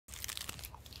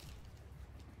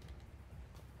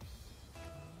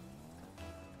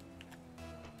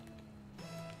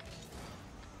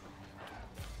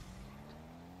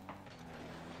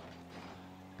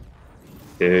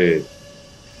Dude.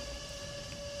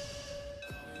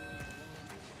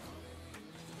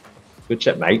 Good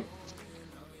shit, mate.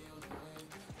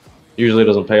 Usually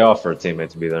doesn't pay off for a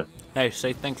teammate to be there. Hey,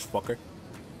 say thanks, fucker.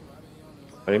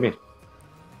 What do you mean?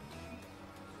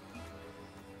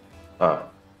 Oh,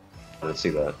 I didn't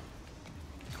see that.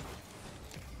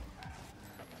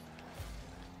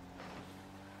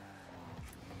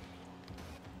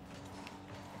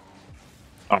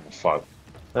 Oh, fuck.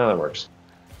 Oh, that works.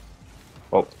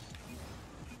 Oh.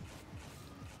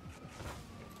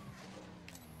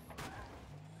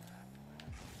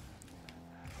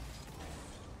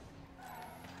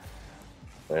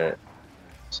 Eh.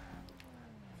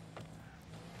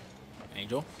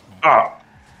 Angel? Ah!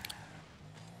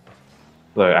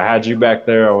 Look, I had you back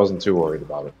there. I wasn't too worried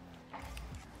about it.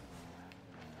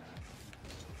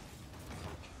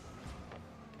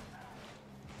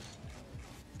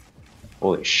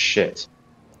 Holy shit.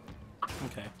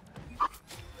 Okay.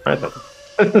 All right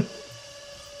then.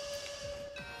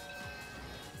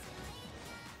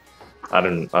 I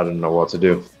didn't know what to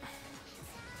do.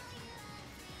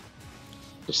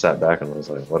 Just sat back and I was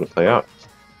like, let it play out.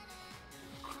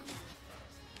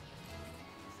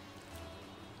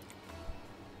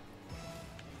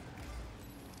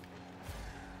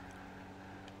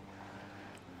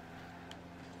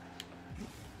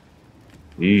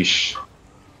 Yeesh.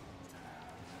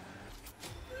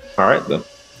 All right then.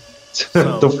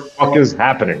 So- The fuck is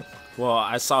happening? Well,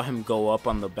 I saw him go up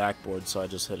on the backboard, so I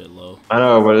just hit it low. I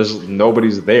know, but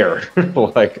nobody's there.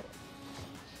 Like,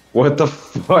 what the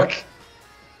fuck?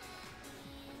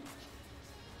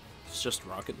 It's just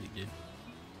Rocket League, dude.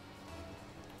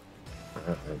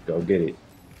 Go get it.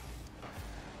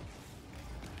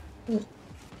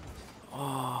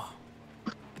 Oh.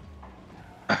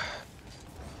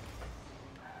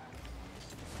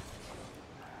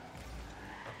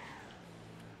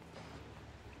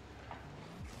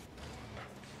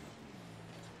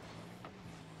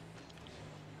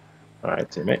 All right,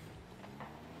 teammate.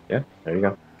 Yeah, there you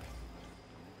go.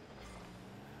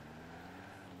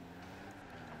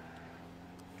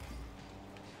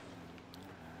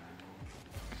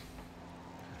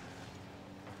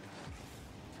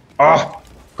 Oh,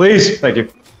 please, thank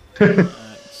you.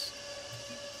 Thanks.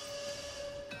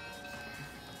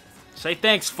 Say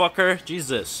thanks, fucker.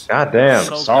 Jesus. God damn,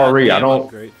 So sorry, goddamn I don't.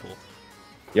 ungrateful.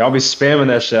 Y'all be spamming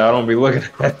that shit. I don't be looking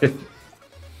at it.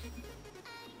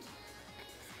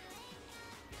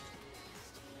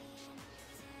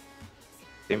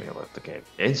 Teammate left the game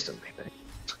instantly.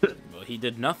 Well, he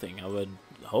did nothing. I would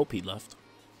hope he left.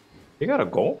 You got a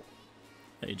goal?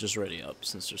 Hey, just ready up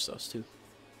since there's us too.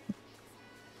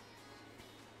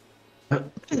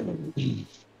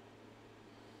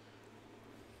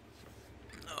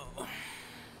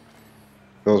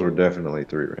 Those were definitely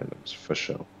 3 randoms, for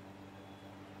sure.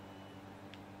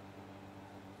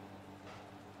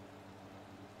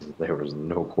 There was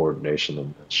no coordination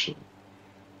in that shit.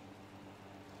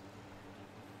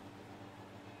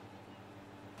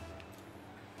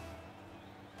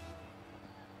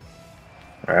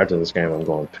 Alright, after this game, I'm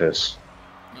going piss.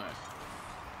 Alright.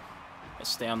 I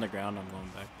stay on the ground, I'm going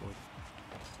backboard.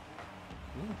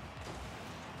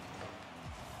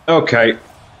 Okay.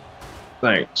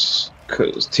 Thanks.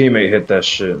 Cause teammate hit that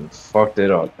shit and fucked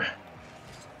it up.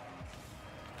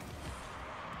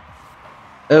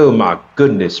 Oh my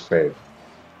goodness, babe.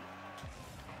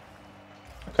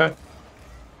 Okay.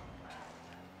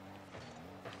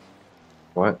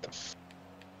 What the f—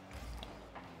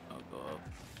 I'll go up.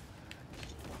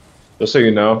 Just so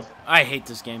you know, I hate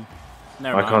this game.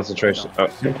 Never my mind. concentration. No.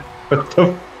 Oh. What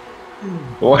the—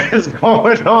 what is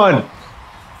going on?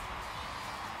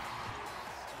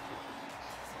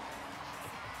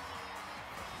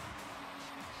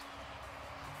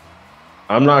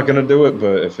 I'm not gonna do it,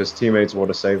 but if his teammates would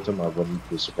have saved him, I wouldn't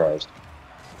be surprised.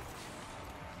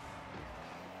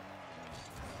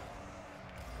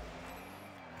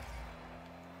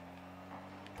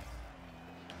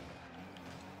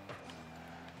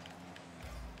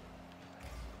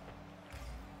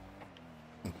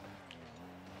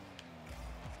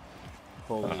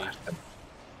 Holy.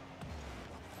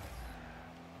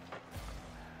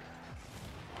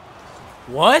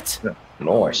 What?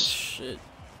 Oh, Nice. shit.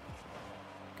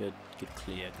 Good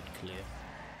clear, good clear.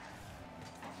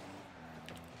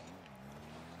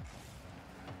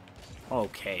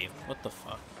 Okay, what the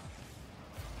fuck?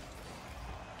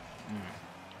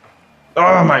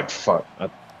 Oh my fuck!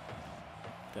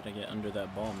 Gotta get under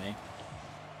that ball, man.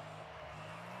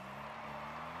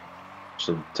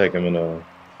 Should take him in a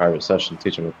private session,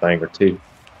 teach him a thing or two.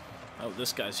 Oh,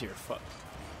 this guy's here. Fuck.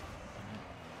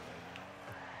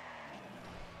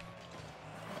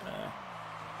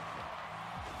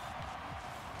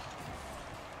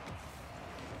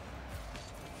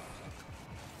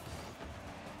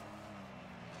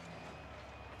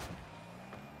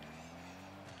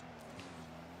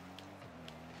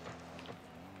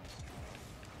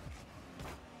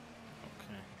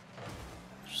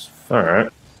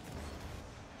 Alright.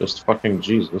 Just fucking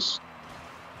Jesus.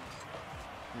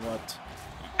 What?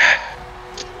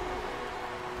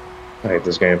 I hate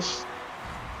this game.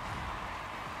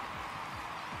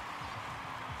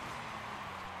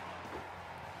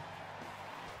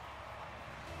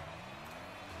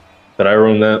 Did I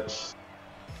ruin that?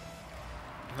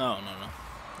 No.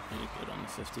 You're good on the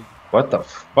 50. What the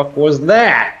fuck was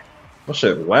that? That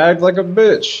shit lagged like a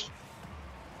bitch.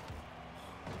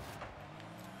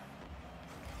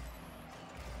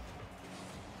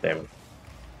 Damn it.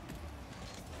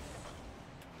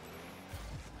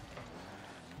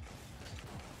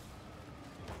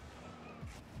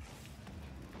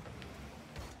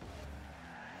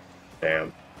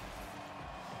 Damn.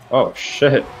 Oh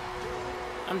shit.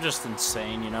 I'm just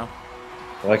insane, you know?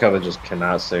 I like how they just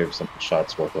cannot save some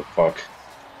shots worth of fuck. Look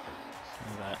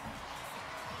at that.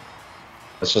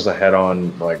 It's just a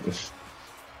head-on, like...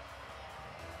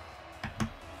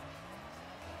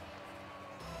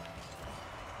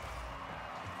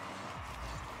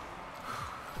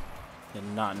 Did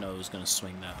not know it was gonna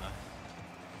swing that high.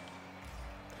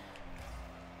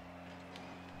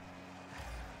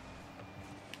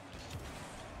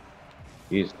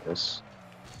 Jesus.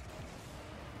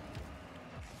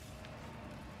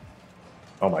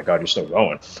 Oh my god, you're still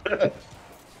going.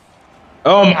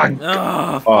 Oh my god.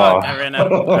 Oh, fuck. I ran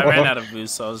out of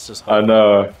boost, so I was just I hoping.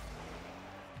 know.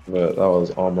 But that was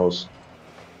almost...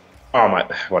 Oh my...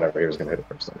 Whatever, he was gonna hit it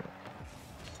first time.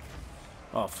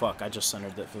 Oh, fuck. I just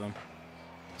centered it for them.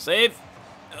 Save!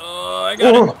 Oh, I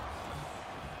got it.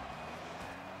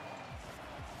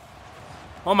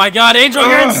 Oh my god, Angel,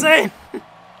 you're insane!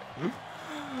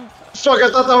 Fuck,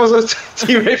 I thought that was a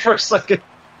teammate for a second.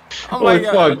 Oh my Holy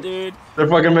god, fuck. dude. They're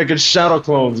fucking making shadow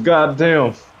clones, god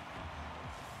damn.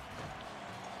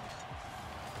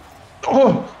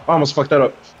 Oh! I almost fucked that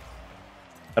up.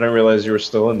 I didn't realize you were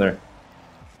still in there.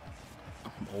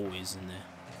 I'm always in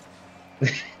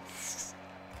there.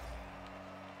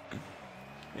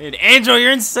 Dude, Angel,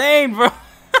 you're insane, bro.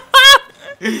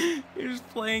 You're just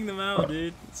playing them out,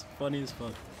 dude. It's funny as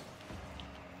fuck.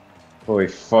 Holy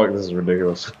fuck, this is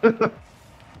ridiculous.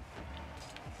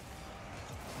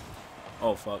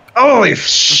 Oh, fuck. Holy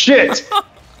shit!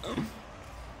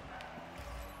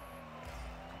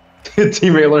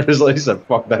 Teammate learned his lesson. He said,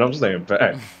 fuck that, I'm staying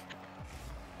back.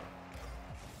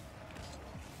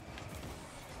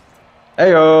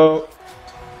 Heyo!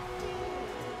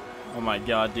 Oh my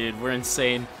god, dude, we're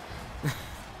insane.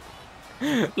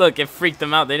 Look, it freaked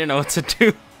them out. They didn't know what to do.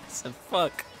 I said,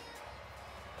 fuck.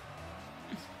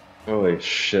 Holy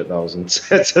shit, that was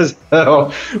intense as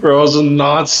hell. Bro, I was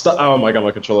non-stop. Oh my god,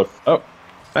 my controller. Oh,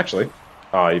 actually.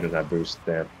 Oh, you didn't have boost.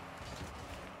 Damn.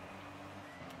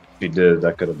 If you did,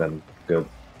 that could have been good.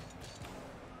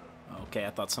 Okay,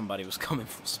 I thought somebody was coming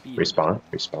full speed. Respawn.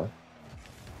 Oh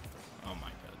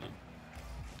my god, dude.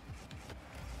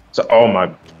 So, oh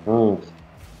my. Ooh.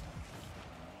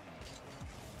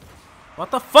 What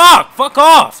the fuck? Fuck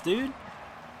off, dude.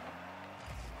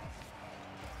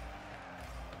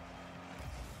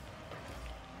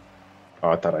 Oh,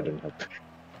 I thought I didn't have.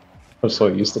 I'm so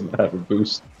used to not having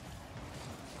boost.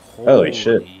 Holy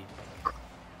shit.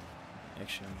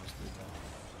 Actually, I must do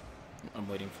that. I'm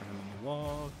waiting for him on the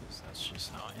wall, because that's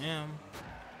just how I am.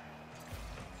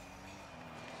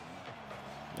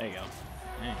 There you go.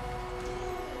 Dang.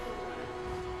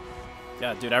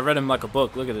 Yeah, dude, I read him like a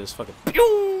book. Look at this fucking.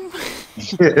 Pew!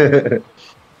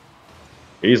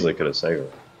 Easily could have saved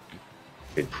it.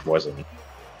 It wasn't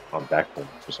on backbone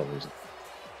for some reason.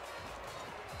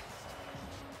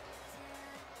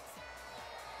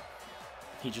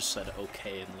 He just said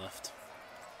okay and left.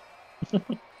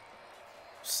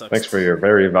 Sucks. Thanks for your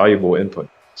very valuable input,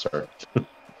 sir.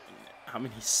 How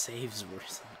many saves were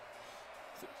that?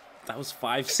 That was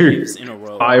 5 saves in a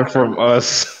row. 5 from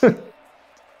us.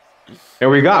 And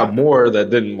we got more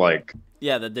that didn't, like,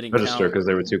 Yeah, that didn't register count. because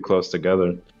they were too close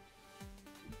together.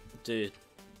 Dude.